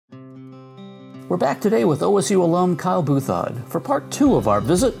We're back today with OSU alum Kyle Buthod for part 2 of our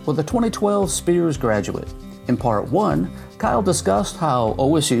visit with a 2012 Spears graduate. In part 1, Kyle discussed how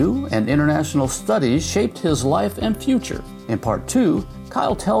OSU and international studies shaped his life and future. In part 2,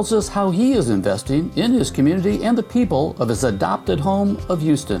 Kyle tells us how he is investing in his community and the people of his adopted home of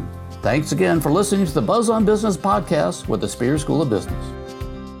Houston. Thanks again for listening to the Buzz on Business podcast with the Spears School of Business.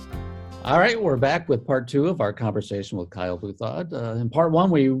 All right, we're back with part 2 of our conversation with Kyle Buthod. In part 1,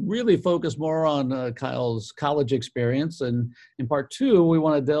 we really focused more on Kyle's college experience, and in part 2, we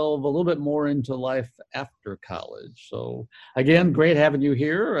want to delve a little bit more into life after college. So again, great having you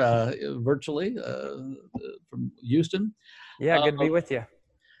here virtually from Houston. Yeah, good to be with you.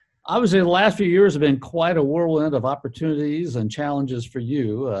 Obviously, the last few years have been quite a whirlwind of opportunities and challenges for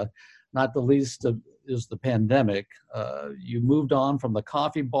you, not the least of is the pandemic. You moved on from the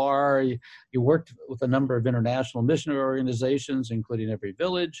coffee bar. You worked with a number of international missionary organizations, including Every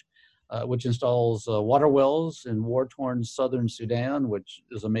Village, which installs water wells in war-torn southern Sudan, which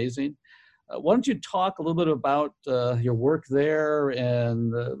is amazing. Why don't you talk a little bit about your work there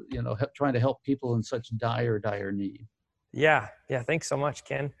and trying to help people in such dire need? Yeah. Thanks so much,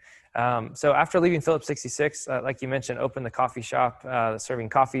 Ken. So after leaving Phillips 66, like you mentioned, opened the coffee shop, serving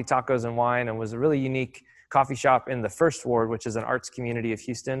coffee, tacos, and wine, and was a really unique coffee shop in the First Ward, which is an arts community of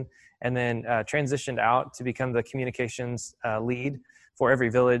Houston, and then transitioned out to become the communications lead for Every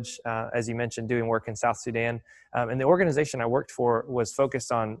Village, as you mentioned, doing work in South Sudan. And the organization I worked for was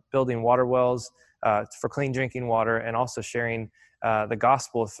focused on building water wells for clean drinking water and also sharing the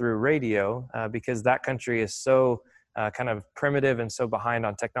gospel through radio because that country is so kind of primitive and so behind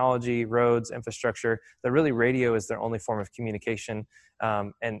on technology, roads, infrastructure, that really radio is their only form of communication.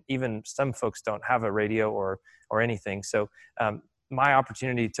 And even some folks don't have a radio or anything. So my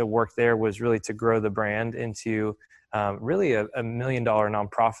opportunity to work there was really to grow the brand into really a $1 million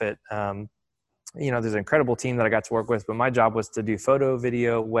nonprofit. There's an incredible team that I got to work with, but my job was to do photo,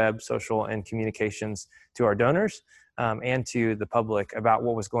 video, web, social, and communications to our donors. And to the public about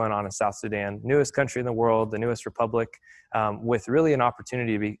what was going on in South Sudan, newest country in the world, the newest republic, with really an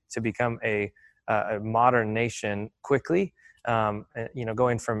opportunity to become a modern nation quickly.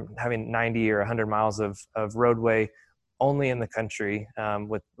 Going from having 90 or 100 miles of roadway only in the country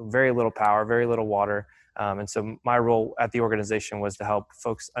with very little power, very little water. And so my role at the organization was to help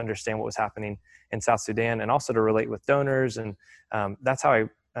folks understand what was happening in South Sudan and also to relate with donors. And that's how I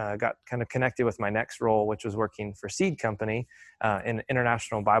got kind of connected with my next role, which was working for Seed Company, an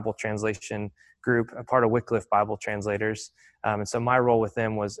international Bible translation group, a part of Wycliffe Bible Translators. And so my role with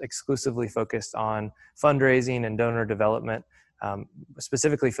them was exclusively focused on fundraising and donor development,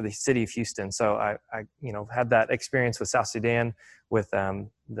 specifically for the city of Houston. So I had that experience with South Sudan with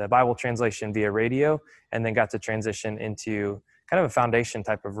the Bible translation via radio, and then got to transition into kind of a foundation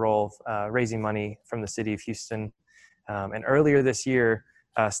type of role, raising money from the city of Houston. And earlier this year,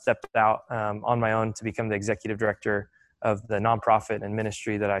 stepped out on my own to become the executive director of the nonprofit and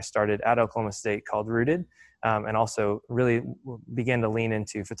ministry that I started at Oklahoma State called Rooted, and also really began to lean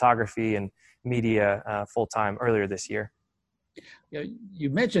into photography and media full-time earlier this year. Yeah, you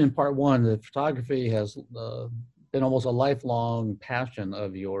mentioned in part 1 that photography has been almost a lifelong passion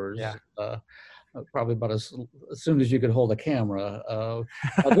of yours. Yeah. Probably about as soon as you could hold a camera.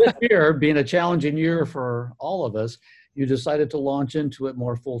 This year, being a challenging year for all of us, you decided to launch into it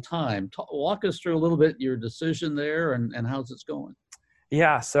more full-time. Walk us through a little bit your decision there and how's it going?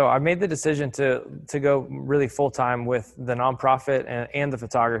 Yeah, so I made the decision to go really full-time with the nonprofit and the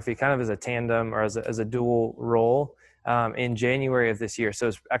photography, kind of as a tandem or as a dual role in January of this year. So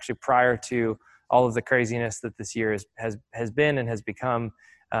it's actually prior to all of the craziness that this year has been and has become.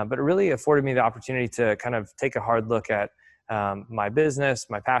 But it really afforded me the opportunity to kind of take a hard look at my business,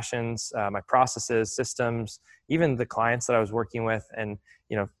 my passions, my processes, systems, even the clients that I was working with. And,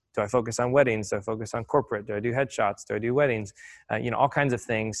 do I focus on weddings? Do I focus on corporate? Do I do headshots? Do I do weddings? All kinds of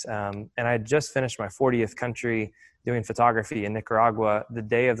things. And I had just finished my 40th country doing photography in Nicaragua the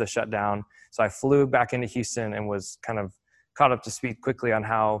day of the shutdown. So I flew back into Houston and was kind of caught up to speed quickly on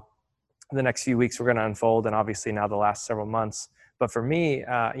how the next few weeks were going to unfold. And obviously now the last several months. But for me,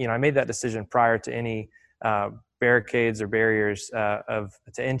 I made that decision prior to any barricades or barriers to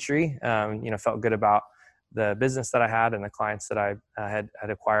entry. Felt good about the business that I had and the clients that I had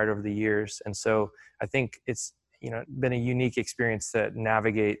acquired over the years. And so I think it's been a unique experience to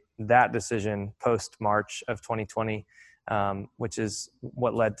navigate that decision post March of 2020, which is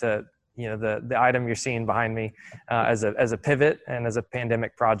what led to the item you're seeing behind me as a pivot and as a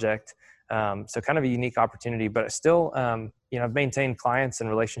pandemic project. So kind of a unique opportunity, but still, I've maintained clients and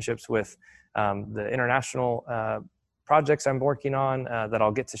relationships with the international projects I'm working on that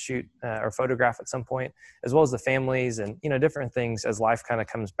I'll get to shoot or photograph at some point, as well as the families and, different things as life kind of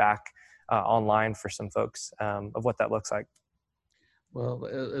comes back online for some folks of what that looks like. Well,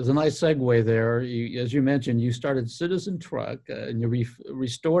 there's a nice segue there. As you mentioned, you started Citizen Truck and you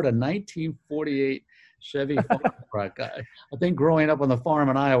restored a 1948 Chevy farm truck. I think growing up on the farm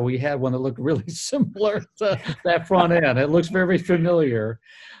in Iowa, we had one that looked really similar to that front end. It looks very familiar.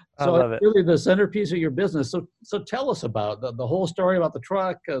 I So love it's it. really the centerpiece of your business. So tell us about the whole story about the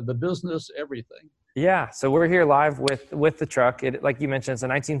truck, the business, everything. Yeah, so we're here live with the truck. Like you mentioned, it's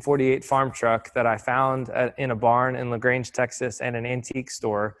a 1948 farm truck that I found in a barn in LaGrange, Texas, and an antique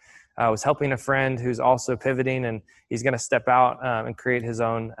store. I was helping a friend who's also pivoting, and he's going to step out and create his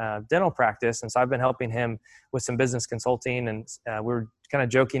own dental practice. And so I've been helping him with some business consulting, and we were kind of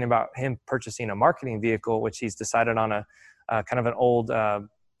joking about him purchasing a marketing vehicle, which he's decided on a kind of an old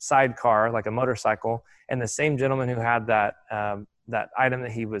sidecar, like a motorcycle. And the same gentleman who had that item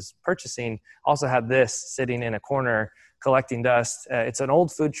that he was purchasing also had this sitting in a corner collecting dust. It's an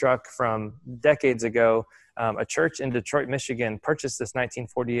old food truck from decades ago. A church in Detroit, Michigan purchased this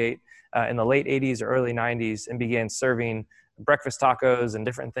 1948 in the late 80s or early 90s and began serving breakfast tacos and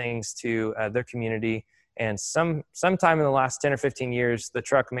different things to their community. And sometime in the last 10 or 15 years, the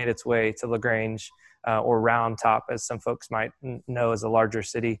truck made its way to LaGrange or Round Top, as some folks might know, as a larger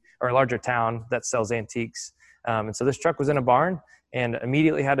city or a larger town that sells antiques. And so this truck was in a barn and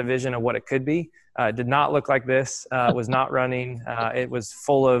immediately had a vision of what it could be. It did not look like this. It was not running. It was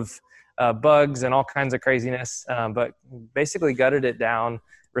full of bugs and all kinds of craziness, but basically gutted it down,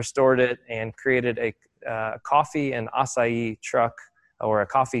 restored it, and created a coffee and acai truck, or a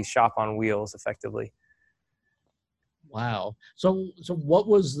coffee shop on wheels, effectively. Wow. So what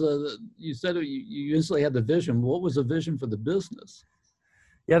was you said you instantly had the vision. What was the vision for the business?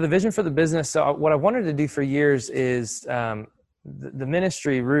 Yeah, the vision for the business. So what I wanted to do for years is the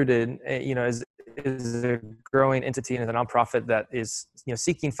ministry rooted, is a growing entity and is a nonprofit that is,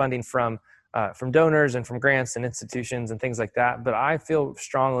 seeking funding from donors and from grants and institutions and things like that. But I feel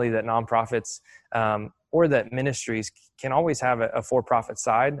strongly that nonprofits or that ministries can always have a for-profit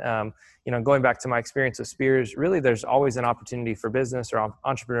side. Going back to my experience with Spears, really there's always an opportunity for business or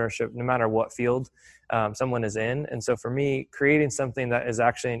entrepreneurship, no matter what field someone is in. And so for me, creating something that is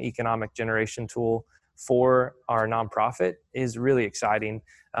actually an economic generation tool for our nonprofit is really exciting.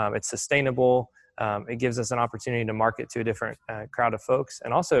 It's sustainable. It gives us an opportunity to market to a different crowd of folks.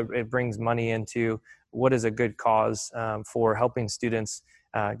 And also it brings money into what is a good cause for helping students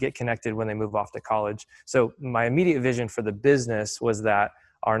get connected when they move off to college. So my immediate vision for the business was that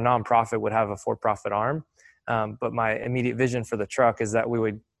our nonprofit would have a for-profit arm. But my immediate vision for the truck is that we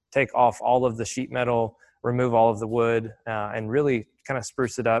would take off all of the sheet metal, remove all of the wood, and really kind of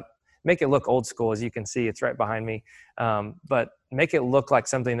spruce it up, make it look old school. As you can see, it's right behind me. But make it look like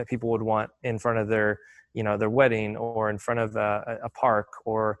something that people would want in front of their wedding, or in front of a park,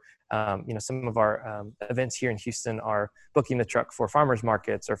 or some of our events here in Houston are booking the truck for farmers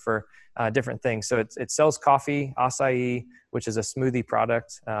markets or for different things. So it sells coffee, acai, which is a smoothie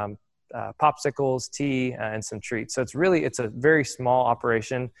product, popsicles, tea, and some treats. So it's a very small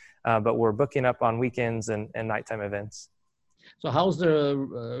operation, but we're booking up on weekends and nighttime events. So how's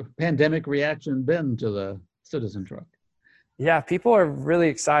the pandemic reaction been to the Citizen Truck? Yeah, people are really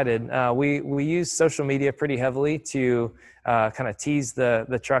excited. We use social media pretty heavily to kind of tease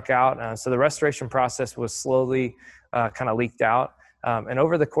the truck out. So the restoration process was slowly kind of leaked out. And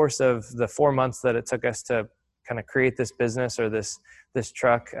over the course of the 4 months that it took us to kind of create this business or this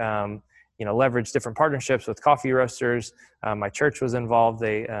truck, leverage different partnerships with coffee roasters. My church was involved.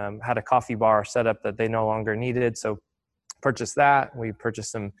 They had a coffee bar set up that they no longer needed. So purchased that. We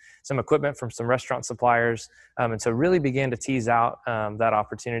purchased some equipment from some restaurant suppliers. And so really began to tease out that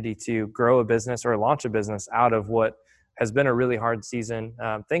opportunity to grow a business or launch a business out of what has been a really hard season.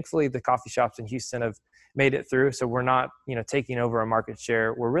 Thankfully, the coffee shops in Houston have made it through. So we're not, taking over a market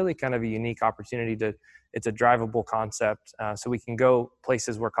share. We're really kind of a unique opportunity it's a drivable concept. So we can go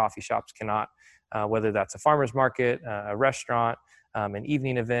places where coffee shops cannot, whether that's a farmer's market, a restaurant, an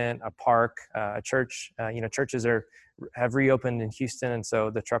evening event, a park, a church. Churches have reopened in Houston, and so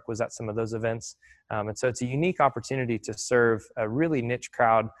the truck was at some of those events. And so it's a unique opportunity to serve a really niche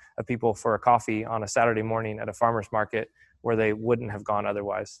crowd of people for a coffee on a Saturday morning at a farmer's market where they wouldn't have gone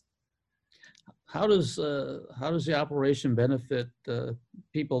otherwise. How does the operation benefit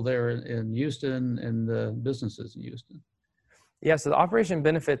people there in Houston and the businesses in Houston? Yeah, so the operation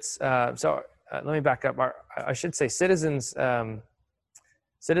benefits. Let me back up. I should say Citizens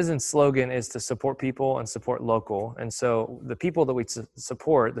Citizen's slogan is to support people and support local. And so the people that we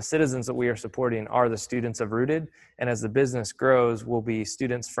support, the citizens that we are supporting, are the students of Rooted. And as the business grows, will be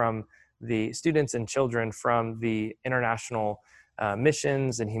students and children from the international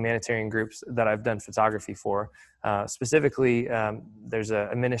missions and humanitarian groups that I've done photography for. Specifically, there's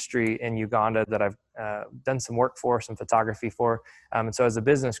a ministry in Uganda that I've done some work for, some photography for. And so as the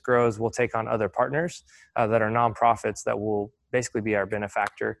business grows, we'll take on other partners that are nonprofits that will basically be our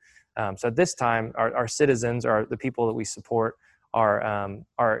benefactor. So at this time, our citizens, or the people that we support, are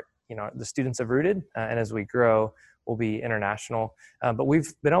the students of Rooted. And as we grow, will be international. But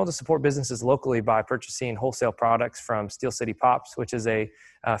we've been able to support businesses locally by purchasing wholesale products from Steel City Pops, which is a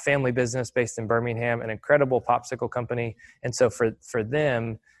family business based in Birmingham, an incredible popsicle company. And so for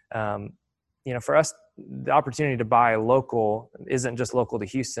them, for us, the opportunity to buy local isn't just local to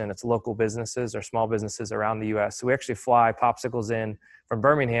Houston, it's local businesses or small businesses around the US. So we actually fly popsicles in from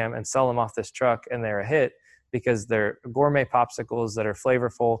Birmingham and sell them off this truck, and they're a hit because they're gourmet popsicles that are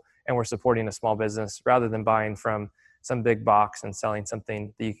flavorful, and we're supporting a small business rather than buying from some big box and selling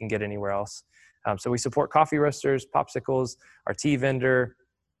something that you can get anywhere else. So we support coffee roasters, popsicles, our tea vendor.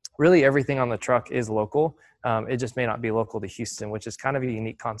 Really everything on the truck is local. It just may not be local to Houston, which is kind of a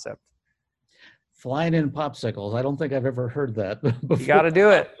unique concept. Flying in popsicles. I don't think I've ever heard that before. You got to do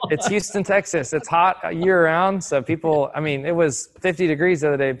it. It's Houston, Texas. It's hot year round. So people, it was 50 degrees the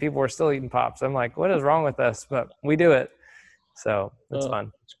other day. People were still eating pops. I'm like, what is wrong with us? But we do it. So it's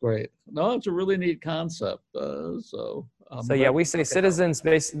fun. It's great. No, it's a really neat concept. So we say Citizens,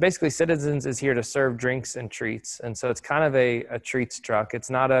 basically Citizens is here to serve drinks and treats. And so it's kind of a treats truck. It's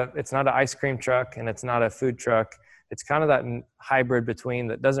not an ice cream truck, and it's not a food truck. It's kind of that hybrid between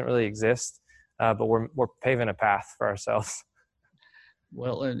that doesn't really exist. But we're paving a path for ourselves.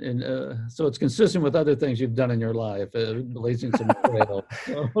 Well, and so it's consistent with other things you've done in your life, blazing some trail.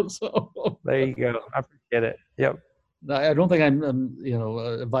 So there you go. I appreciate it. Yep. I don't think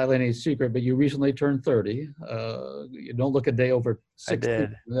I'm violating a secret, but you recently turned 30. You don't look a day over 60. I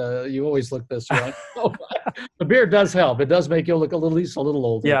did. You always look this young. The beard does help. It does make you look at least a little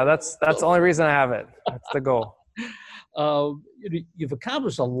older. Yeah, that's the only reason I have it. That's the goal. You've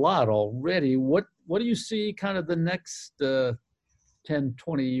accomplished a lot already. What do you see kind of the next 10,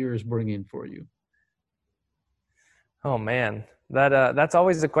 20 years bringing for you? Oh man, that's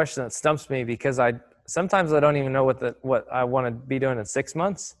always the question that stumps me, because sometimes I don't even know what I want to be doing in 6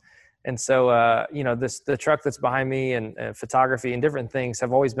 months. And so, the truck that's behind me and photography and different things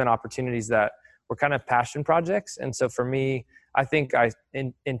have always been opportunities that were kind of passion projects. And so for me, I think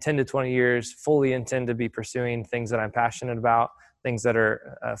in 10 to 20 years, fully intend to be pursuing things that I'm passionate about, things that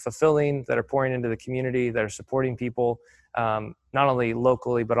are fulfilling, that are pouring into the community, that are supporting people, not only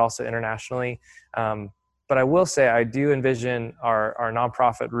locally, but also internationally. But I will say I do envision our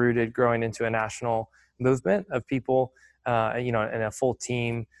nonprofit Rooted growing into a national movement of people, and a full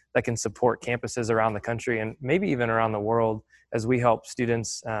team that can support campuses around the country and maybe even around the world as we help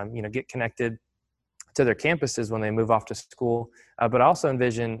students, get connected to their campuses when they move off to school. But I also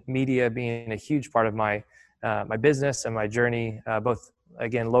envision media being a huge part of my business and my journey, both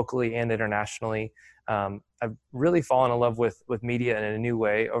again, locally and internationally. I've really fallen in love with media in a new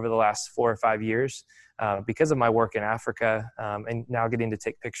way over the last 4 or 5 years because of my work in Africa, and now getting to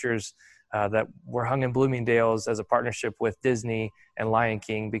take pictures that were hung in Bloomingdale's as a partnership with Disney and Lion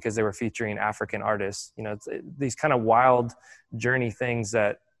King because they were featuring African artists. These kind of wild journey things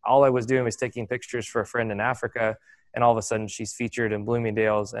that all I was doing was taking pictures for a friend in Africa, and all of a sudden she's featured in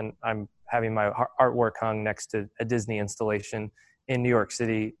Bloomingdale's, and I'm having my artwork hung next to a Disney installation in New York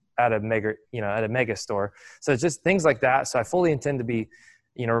City at a mega store. So it's just things like that. So I fully intend to be,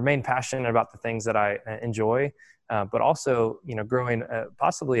 remain passionate about the things that I enjoy, but also, growing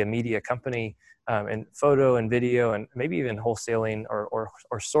possibly a media company in photo and video, and maybe even wholesaling or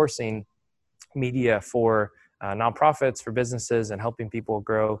sourcing media for nonprofits, for businesses, and helping people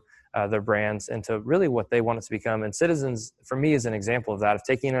grow their brands into really what they want it to become. And Citizens, for me, is an example of that, of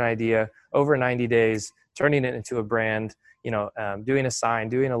taking an idea over 90 days, turning it into a brand, doing a sign,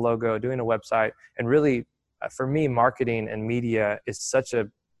 doing a logo, doing a website. And really, for me, marketing and media is such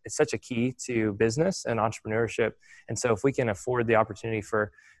a key to business and entrepreneurship. And so if we can afford the opportunity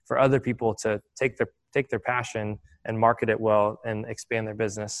for other people to take their passion and market it well and expand their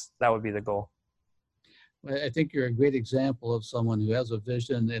business, that would be the goal. I think you're a great example of someone who has a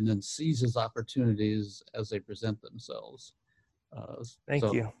vision and then seizes opportunities as they present themselves.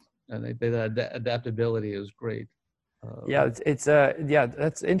 Thank you. And that adaptability is great. That's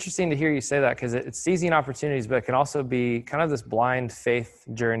interesting to hear you say that, because it's seizing opportunities, but it can also be kind of this blind faith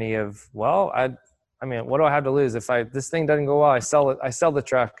journey of, well, I mean, what do I have to lose? If this thing doesn't go well, I sell the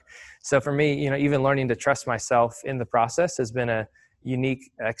truck. So for me, even learning to trust myself in the process has been a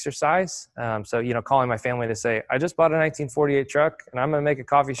unique exercise. So, calling my family to say, I just bought a 1948 truck and I'm going to make a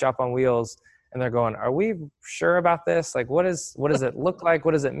coffee shop on wheels. And they're going, are we sure about this? Like, what does it look like?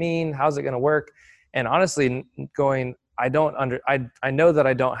 What does it mean? How's it going to work? And honestly, I know that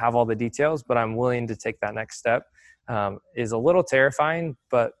I don't have all the details, but I'm willing to take that next step. Is a little terrifying,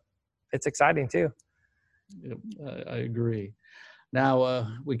 but it's exciting too. Yep, I agree. Now,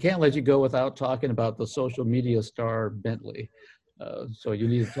 we can't let you go without talking about the social media star Bentley. So you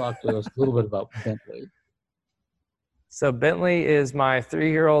need to talk to us a little bit about Bentley. So Bentley is my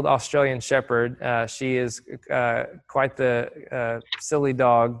 3-year-old Australian Shepherd. She is quite the silly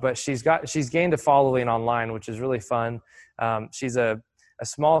dog, but she's gained a following online, which is really fun. She's a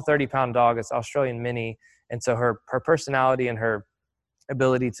small 30-pound dog. It's Australian Mini, and so her personality and her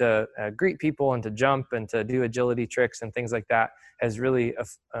ability to greet people and to jump and to do agility tricks and things like that has really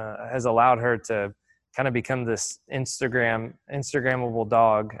has allowed her to kind of become this Instagrammable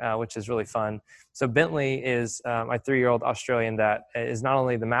dog, which is really fun. So Bentley is my 3-year-old Australian that is not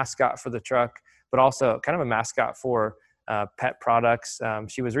only the mascot for the truck, but also kind of a mascot for pet products.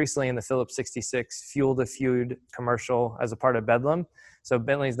 She was recently in the Phillips 66 Fuel the Feud commercial as a part of Bedlam. So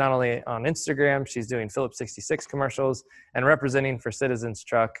Bentley's not only on Instagram, she's doing Phillips 66 commercials and representing for Citizens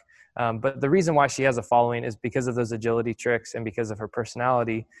Truck. But the reason why she has a following is because of those agility tricks and because of her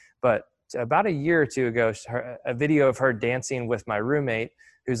personality. But about a year or two ago, a video of her dancing with my roommate,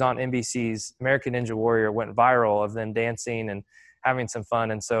 who's on NBC's American Ninja Warrior, went viral of them dancing and having some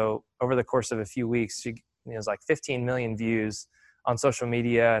fun. And so over the course of a few weeks, she was like 15 million views on social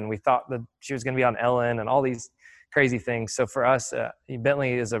media. And we thought that she was going to be on Ellen and all these crazy things. So for us,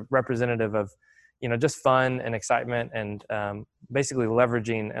 Bentley is a representative of, just fun and excitement and basically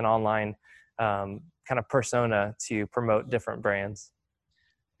leveraging an online kind of persona to promote different brands.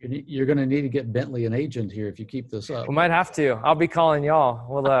 You're going to need to get Bentley an agent here if you keep this up. We might have to. I'll be calling y'all.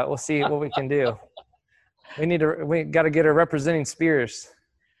 We'll see what we can do. We got to get her representing Spears.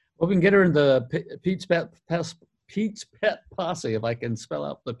 Well, we can get her in the Pete's Pet Posse if I can spell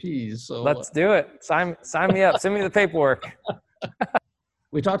out the P's. So let's do it. Sign me up. Send me the paperwork.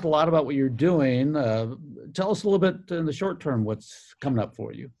 We talked a lot about what you're doing. Tell us a little bit in the short term what's coming up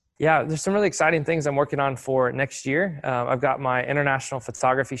for you. Yeah, there's some really exciting things I'm working on for next year. I've got my international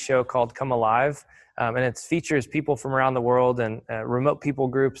photography show called Come Alive, and it features people from around the world and remote people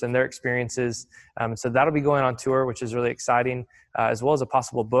groups and their experiences. So that'll be going on tour, which is really exciting, as well as a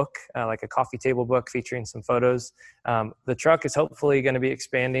possible book, like a coffee table book featuring some photos. The truck is hopefully going to be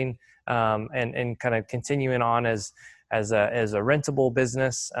expanding and kind of continuing on as a rentable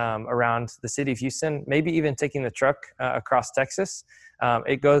business around the city of Houston, maybe even taking the truck across Texas.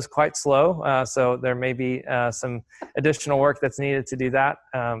 It goes quite slow, so there may be some additional work that's needed to do that.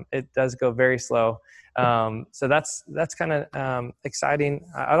 It does go very slow. So that's kind of exciting.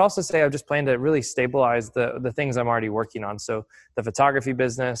 I'd also say I've just planned to really stabilize the things I'm already working on. So the photography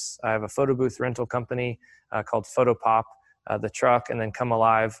business, I have a photo booth rental company called Photopop, the truck, and then Come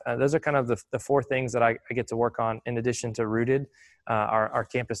Alive. Those are kind of the 4 things that I get to work on in addition to Rooted, our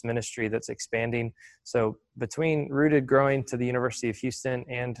campus ministry that's expanding. So between Rooted growing to the University of Houston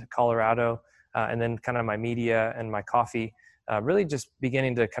and Colorado, and then kind of my media and my coffee, really just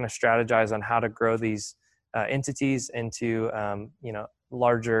beginning to kind of strategize on how to grow these entities into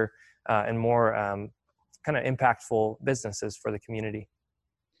larger and more kind of impactful businesses for the community.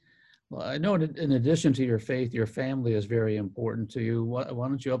 Well, I know in addition to your faith, your family is very important to you. Why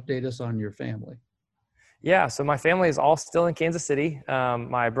don't you update us on your family? Yeah, so my family is all still in Kansas City.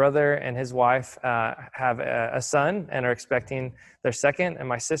 My brother and his wife have a son and are expecting their second, and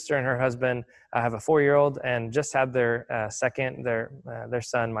my sister and her husband have a 4-year-old and just had their second, their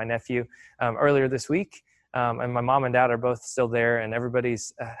son, my nephew, earlier this week. And my mom and dad are both still there, and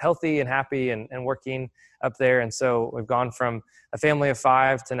everybody's healthy and happy and working up there. And so we've gone from a family of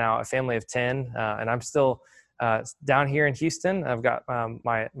 5 to now a family of 10, and I'm still down here in Houston. I've got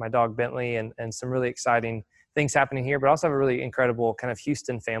my dog Bentley and some really exciting things happening here, but I also have a really incredible kind of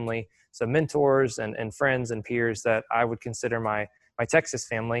Houston family, some mentors and friends and peers that I would consider my Texas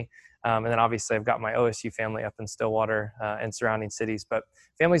family. And then obviously I've got my OSU family up in Stillwater and surrounding cities, but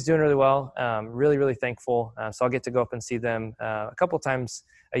family's doing really well. Really, really thankful. So I'll get to go up and see them a couple times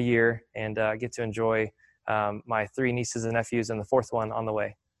a year and get to enjoy my 3 nieces and nephews and the 4th one on the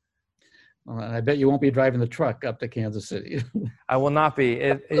way. And I bet you won't be driving the truck up to Kansas City. I will not be.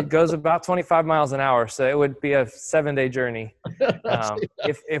 It goes about 25 miles an hour, so it would be a 7-day journey.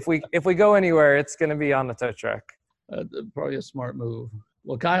 If we go anywhere, it's going to be on the tow truck. Probably a smart move.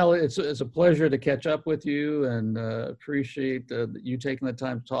 Well, Kyle, it's a pleasure to catch up with you, and appreciate you taking the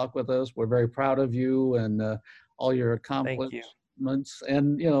time to talk with us. We're very proud of you and all your Thank you. accomplishments,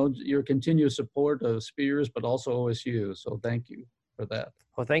 and your continued support of Spears, but also OSU. So thank you for that.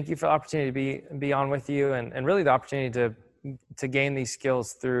 Well, thank you for the opportunity to be on with you, and really the opportunity to gain these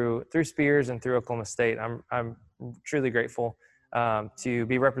skills through Spears and through Oklahoma State. I'm truly grateful to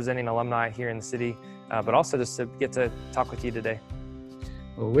be representing alumni here in the city, but also just to get to talk with you today.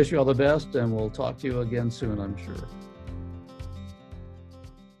 Well, wish you all the best, and we'll talk to you again soon, I'm sure.